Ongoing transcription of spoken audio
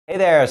Hey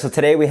there, so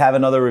today we have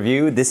another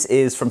review. This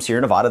is from Sierra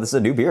Nevada. This is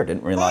a new beer.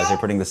 Didn't realize they're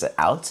putting this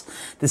out.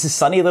 This is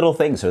Sunny Little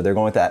Thing. So they're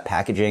going with that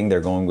packaging.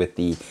 They're going with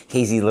the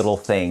Hazy Little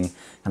Thing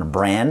kind of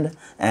brand.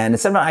 And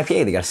instead of an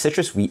IPA, they got a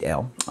citrus wheat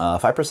ale,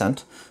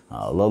 5%,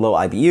 low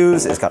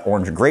IBUs. It's got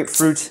orange and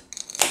grapefruit.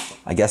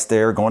 I guess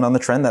they're going on the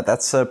trend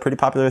that's a pretty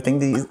popular thing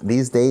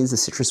these days, the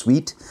citrus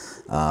wheat.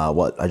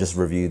 I just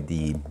reviewed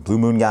the Blue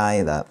Moon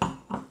guy, the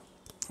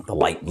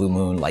light Blue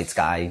Moon, light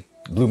sky,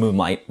 Blue Moon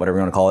light, whatever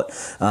you want to call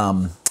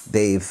it.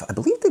 I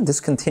believe they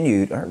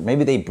discontinued, or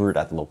maybe they brewed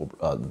at the local,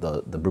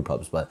 the brew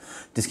pubs, but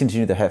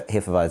discontinued the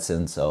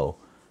Hefeweizen, so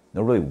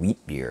no really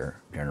wheat beer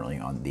generally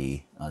on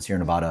the Sierra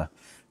Nevada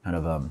kind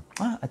of,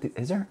 I think,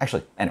 is there?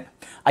 Actually, anyway,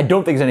 I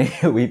don't think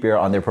there's any wheat beer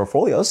on their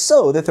portfolio,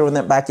 so they're throwing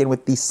that back in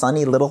with the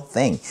Sunny Little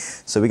Thing.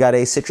 So we got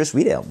a citrus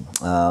wheat ale.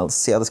 Let's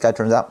see how this guy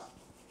turns out.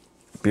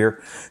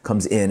 Beer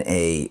comes in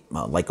a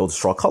light gold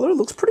straw color.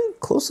 Looks pretty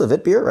close to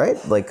Vit beer, right?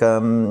 Like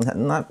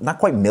not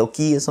quite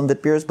milky as some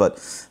Vit beers, but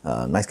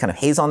nice kind of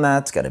haze on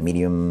that. It's got a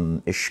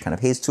medium-ish kind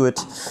of haze to it.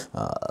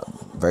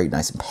 Very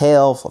nice and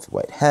pale, fluffy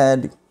white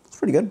head. It's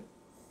pretty good.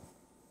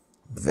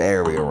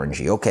 Very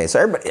orangey. Okay, so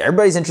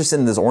everybody's interested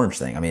in this orange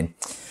thing. I mean,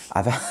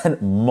 I've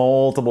had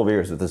multiple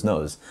beers with this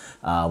nose.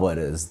 What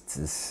is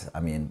this?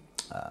 I mean,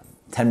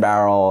 10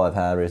 Barrel I've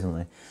had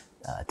recently.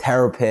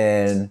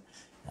 Terrapin.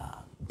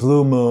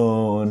 Blue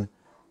Moon,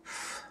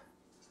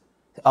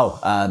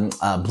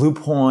 Blue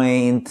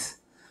Point,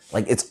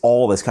 like it's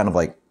all this kind of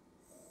like,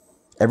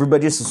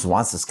 everybody just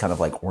wants this kind of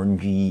like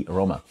orangey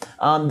aroma.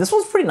 This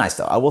one's pretty nice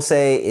though. I will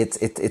say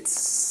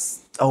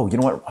it's oh, you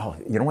know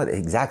what it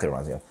exactly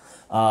reminds me of?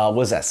 What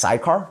was that,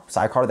 Sidecar,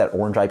 that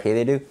orange IPA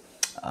they do?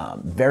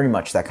 Very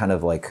much that kind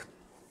of like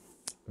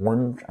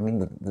orange, I mean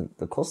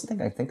the closest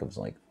thing I think of is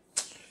like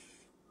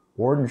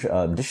orange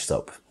dish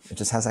soap. It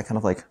just has that kind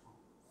of like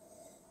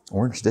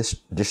orange dish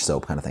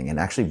soap kind of thing, and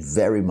actually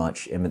very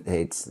much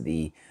imitates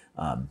the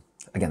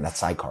again, that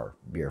Sidecar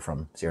beer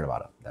from Sierra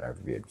Nevada that I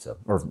reviewed. So,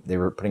 or they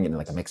were putting it in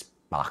like a mixed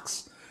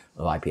box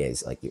of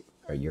IPAs like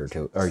a year or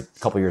two, or a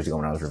couple years ago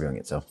when I was reviewing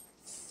it. So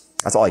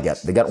that's all I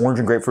get. They got orange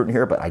and grapefruit in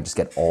here, but I just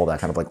get all that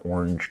kind of like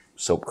orange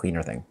soap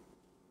cleaner thing.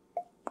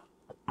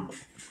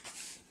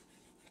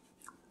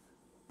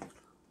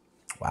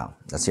 Wow,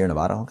 that's Sierra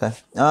Nevada. Okay.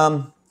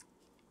 On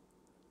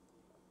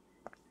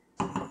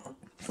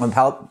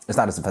palate, it's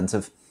not as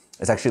offensive.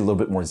 It's actually a little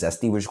bit more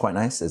zesty, which is quite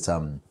nice. It's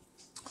got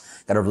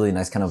a really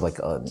nice kind of like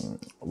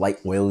light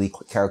oily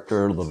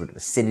character, a little bit of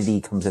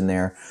acidity comes in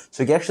there.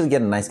 So you can actually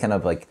get a nice kind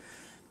of like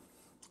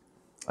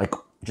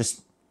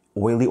just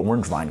oily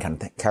orange vine kind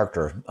of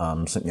character.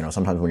 So, you know,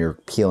 sometimes when you're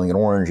peeling an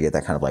orange, you get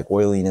that kind of like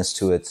oiliness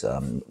to it.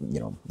 You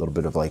know, a little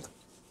bit of like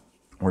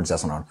orange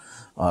zest on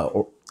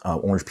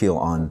orange peel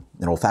on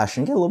an old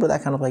fashioned. You get a little bit of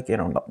that kind of like, you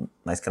know,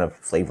 nice kind of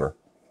flavor.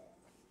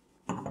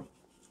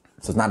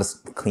 So it's not as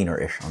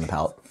cleaner-ish on the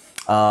palate.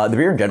 The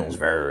beer in general is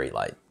very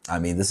light. I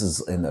mean, this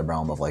is in the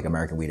realm of like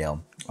American wheat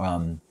ale.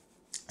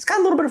 It's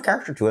got a little bit of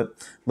character to it,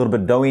 a little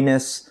bit of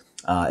doughiness.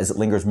 As it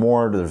lingers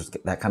more, there's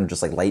that kind of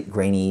just like light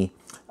grainy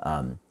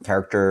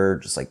character,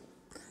 just like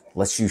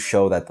lets you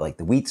show that like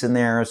the wheat's in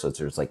there. So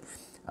there's like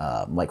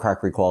light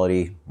crackery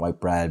quality, white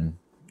bread,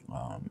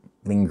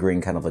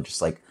 lingering kind of like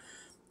just like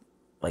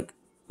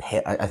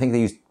pale, I think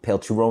they use pale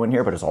two-row in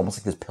here, but it's almost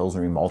like this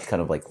Pilsner malt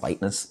kind of like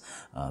lightness,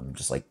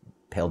 just like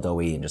pale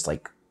doughy and just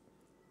like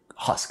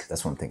husk.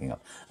 That's what I'm thinking of.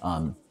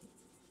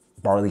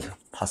 Barley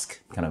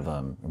husk kind of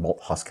malt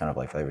husk kind of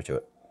like flavor to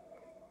it.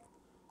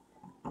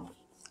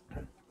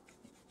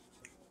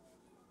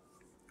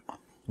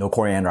 No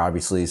coriander,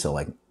 obviously, so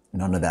like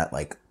none of that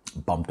like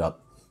bumped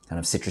up kind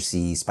of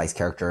citrusy spice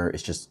character.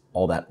 It's just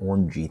all that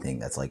orangey thing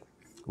that's like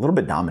a little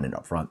bit dominant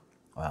up front,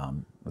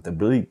 with a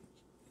really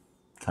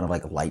kind of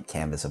like light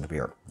canvas of a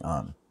beer.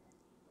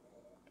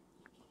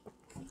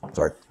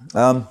 Sorry.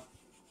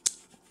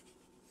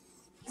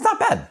 It's not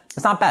bad.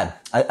 It's not bad.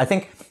 I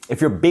think if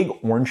you're a big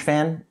orange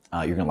fan,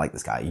 you're gonna like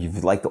this guy. If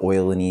you like the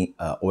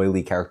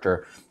oily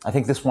character, I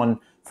think this one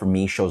for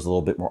me shows a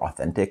little bit more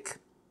authentic.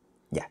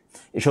 Yeah,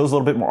 it shows a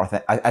little bit more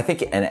authentic. I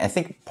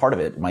think part of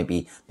it might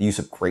be the use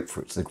of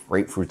grapefruits. The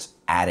grapefruits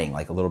adding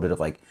like a little bit of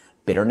like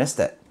bitterness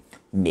that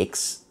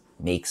makes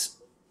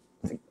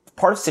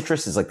part of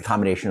citrus is like the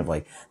combination of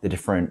like the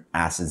different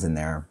acids in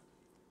there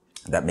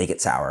that make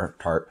it sour,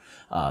 tart,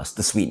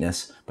 the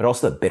sweetness, but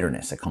also the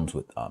bitterness that comes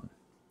with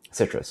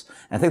citrus.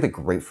 And I think the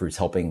grapefruit's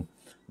helping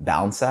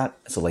balance that.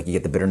 So like you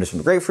get the bitterness from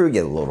the grapefruit, you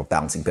get a little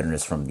balancing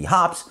bitterness from the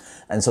hops.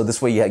 And so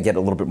this way you get a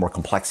little bit more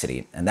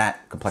complexity. And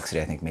that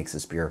complexity, I think, makes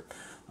this beer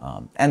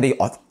and the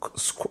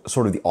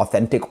sort of the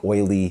authentic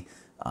oily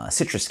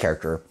citrus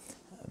character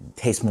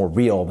taste more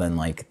real than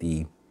like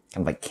the kind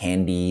of like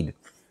candied,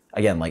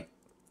 again, like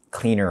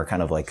cleaner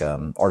kind of like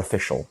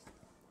artificial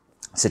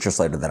citrus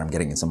flavor that I'm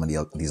getting in some of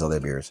these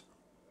other beers.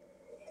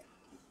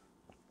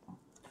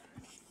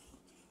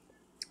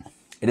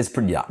 It is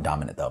pretty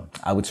dominant though.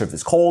 I would serve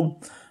this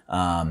cold.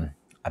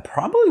 I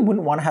probably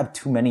wouldn't want to have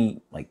too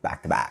many like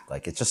back to back.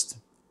 Like it's just,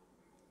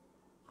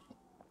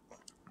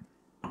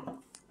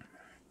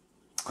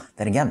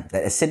 then again,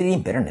 that acidity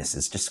and bitterness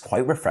is just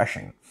quite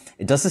refreshing.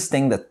 It does this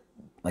thing that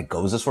like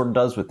Goza sort of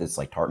does with its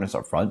like tartness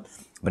up front,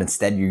 but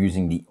instead you're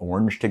using the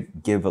orange to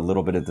give a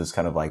little bit of this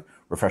kind of like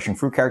refreshing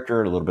fruit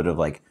character, a little bit of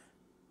like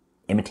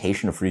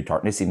imitation of fruity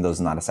tartness, even though it's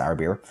not a sour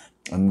beer.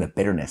 And the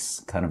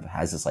bitterness kind of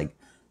has this like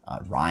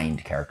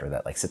rind character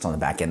that like sits on the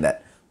back end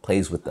that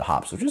plays with the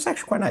hops, which is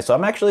actually quite nice. So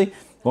I'm actually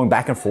going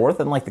back and forth,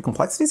 and like the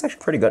complexity is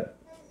actually pretty good.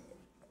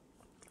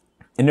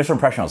 Initial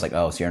impression, I was like,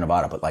 oh, Sierra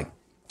Nevada, but like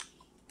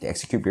they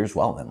execute beers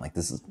well. Then like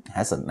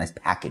has a nice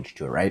package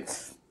to it,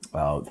 right?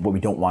 What we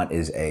don't want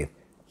is a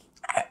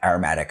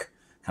aromatic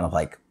kind of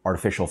like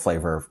artificial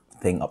flavor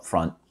thing up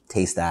front.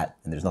 Taste that,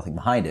 and there's nothing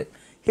behind it.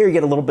 Here you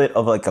get a little bit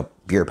of like a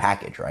beer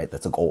package, right?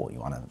 That's a goal. You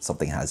want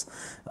something that has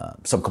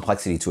some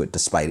complexity to it,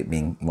 despite it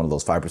being one of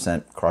those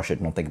 5% crush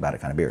it, don't think about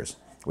it kind of beers,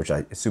 which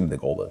I assume the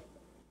goal is.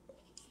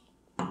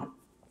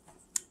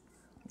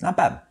 Not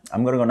bad.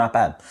 I'm gonna go not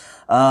bad.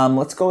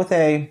 Let's go with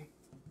a.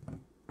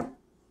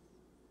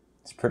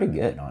 It's pretty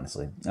good,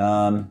 honestly.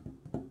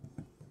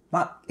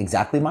 Not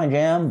exactly my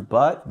jam,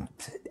 but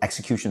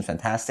execution's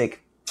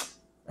fantastic.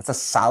 That's a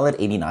solid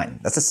 89.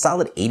 That's a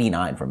solid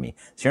 89 from me.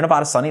 Sierra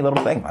Nevada Sunny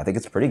little thing. I think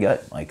it's pretty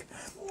good. Like,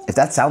 if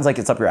that sounds like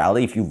it's up your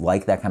alley, if you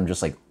like that kind of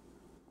just like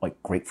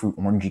grapefruit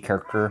orangey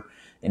character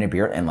in a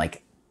beer and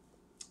like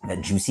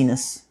that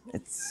juiciness, I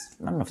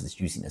don't know if it's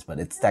juiciness, but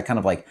it's that kind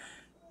of like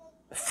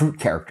fruit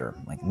character,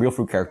 like real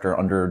fruit character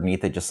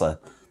underneath it, just a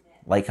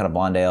light kind of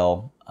blonde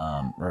ale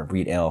or a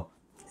wheat ale.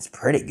 It's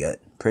pretty good,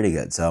 pretty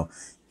good. So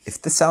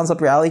if this sounds up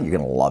your alley, you're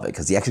gonna love it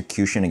because the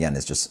execution again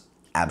is just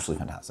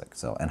absolutely fantastic.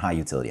 So, and high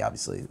utility,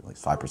 obviously, like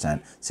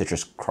 5%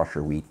 citrus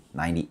crusher wheat,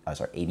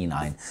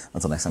 89.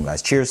 Until next time,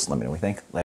 guys. Cheers. Let me know what you think. Later.